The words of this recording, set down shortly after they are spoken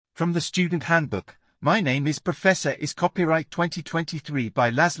From the Student Handbook, my name is Professor is copyright 2023 by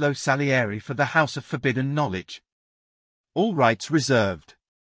Laszlo Salieri for the House of Forbidden Knowledge. All rights reserved.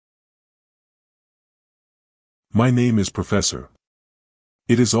 My name is Professor.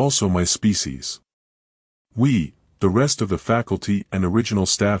 It is also my species. We, the rest of the faculty and original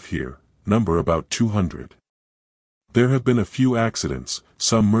staff here, number about 200. There have been a few accidents,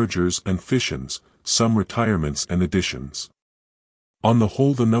 some mergers and fissions, some retirements and additions. On the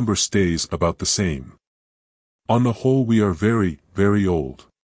whole the number stays about the same. On the whole we are very, very old.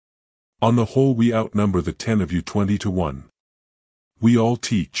 On the whole we outnumber the 10 of you 20 to 1. We all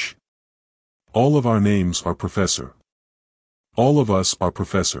teach. All of our names are Professor. All of us are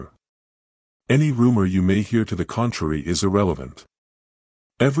Professor. Any rumor you may hear to the contrary is irrelevant.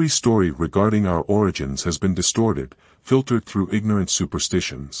 Every story regarding our origins has been distorted, filtered through ignorant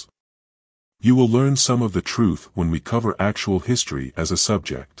superstitions. You will learn some of the truth when we cover actual history as a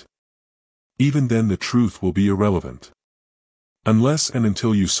subject. Even then the truth will be irrelevant. Unless and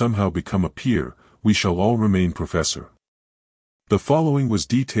until you somehow become a peer, we shall all remain Professor. The following was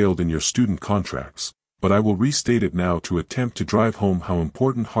detailed in your student contracts, but I will restate it now to attempt to drive home how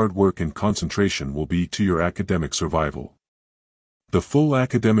important hard work and concentration will be to your academic survival. The full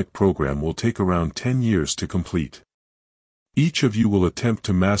academic program will take around 10 years to complete. Each of you will attempt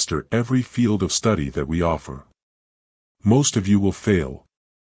to master every field of study that we offer. Most of you will fail.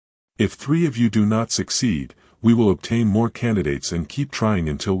 If 3 of you do not succeed, we will obtain more candidates and keep trying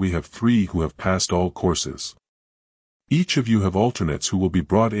until we have 3 who have passed all courses. Each of you have alternates who will be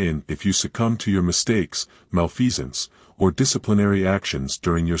brought in if you succumb to your mistakes, malfeasance, or disciplinary actions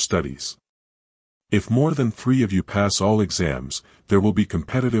during your studies. If more than 3 of you pass all exams, there will be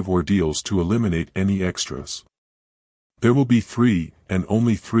competitive ordeals to eliminate any extras. There will be 3, and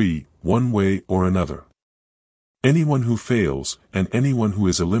only 3, one way or another. Anyone who fails, and anyone who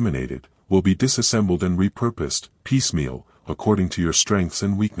is eliminated, will be disassembled and repurposed, piecemeal, according to your strengths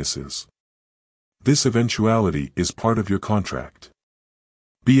and weaknesses. This eventuality is part of your contract.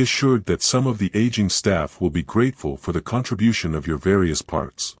 Be assured that some of the aging staff will be grateful for the contribution of your various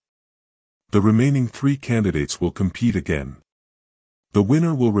parts. The remaining 3 candidates will compete again. The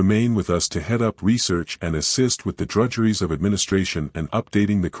winner will remain with us to head up research and assist with the drudgeries of administration and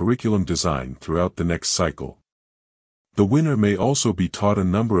updating the curriculum design throughout the next cycle. The winner may also be taught a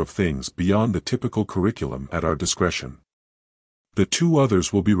number of things beyond the typical curriculum at our discretion. The 2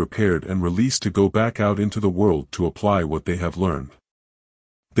 others will be repaired and released to go back out into the world to apply what they have learned.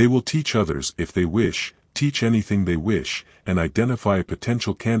 They will teach others if they wish, teach anything they wish, and identify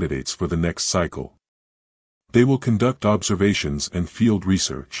potential candidates for the next cycle. They will conduct observations and field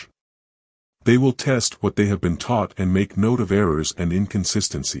research. They will test what they have been taught and make note of errors and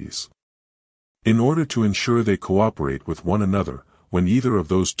inconsistencies. In order to ensure they cooperate with one another, when either of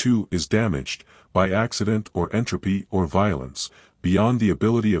those 2 is damaged, by accident or entropy or violence, beyond the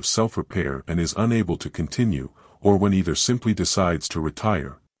ability of self-repair and is unable to continue, or when either simply decides to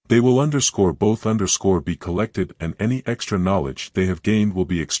retire, they will both be collected and any extra knowledge they have gained will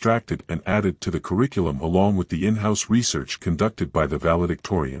be extracted and added to the curriculum along with the in-house research conducted by the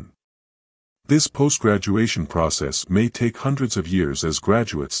valedictorian. This post-graduation process may take hundreds of years as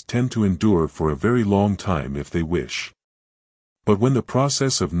graduates tend to endure for a very long time if they wish. But when the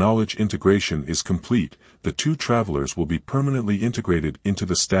process of knowledge integration is complete, the 2 travelers will be permanently integrated into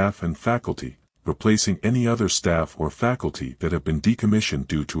the staff and faculty, replacing any other staff or faculty that have been decommissioned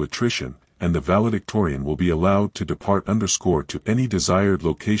due to attrition, and the valedictorian will be allowed to depart to any desired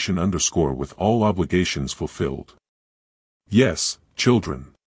location with all obligations fulfilled. Yes,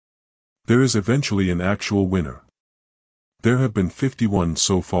 children. There is eventually an actual winner. There have been 51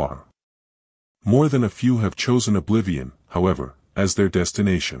 so far. More than a few have chosen oblivion, however, as their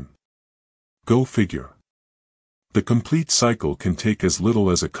destination. Go figure. The complete cycle can take as little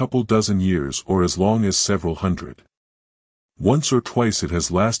as a couple dozen years or as long as several hundred. Once or twice it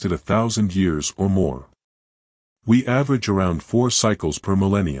has lasted 1,000 years or more. We average around 4 cycles per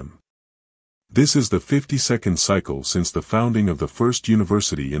millennium. This is the 52nd cycle since the founding of the first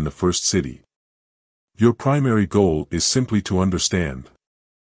university in the first city. Your primary goal is simply to understand.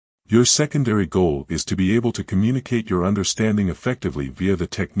 Your secondary goal is to be able to communicate your understanding effectively via the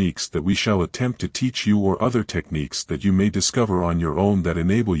techniques that we shall attempt to teach you or other techniques that you may discover on your own that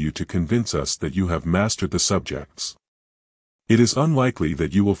enable you to convince us that you have mastered the subjects. It is unlikely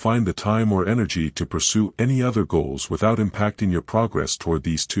that you will find the time or energy to pursue any other goals without impacting your progress toward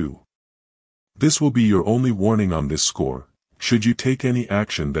these 2. This will be your only warning on this score. Should you take any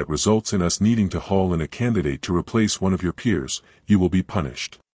action that results in us needing to haul in a candidate to replace one of your peers, you will be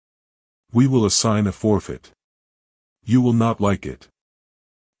punished. We will assign a forfeit. You will not like it.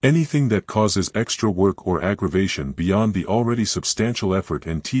 Anything that causes extra work or aggravation beyond the already substantial effort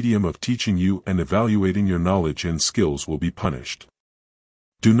and tedium of teaching you and evaluating your knowledge and skills will be punished.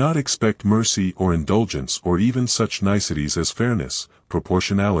 Do not expect mercy or indulgence or even such niceties as fairness,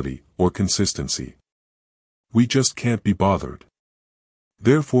 proportionality, or consistency. We just can't be bothered.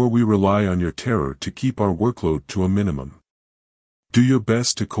 Therefore we rely on your terror to keep our workload to a minimum. Do your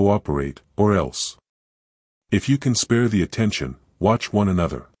best to cooperate, or else. If you can spare the attention, watch one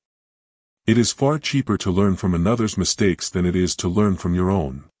another. It is far cheaper to learn from another's mistakes than it is to learn from your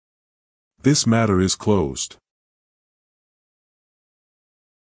own. This matter is closed.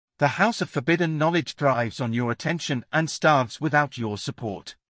 The House of Forbidden Knowledge thrives on your attention and starves without your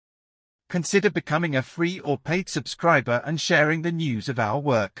support. Consider becoming a free or paid subscriber and sharing the news of our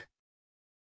work.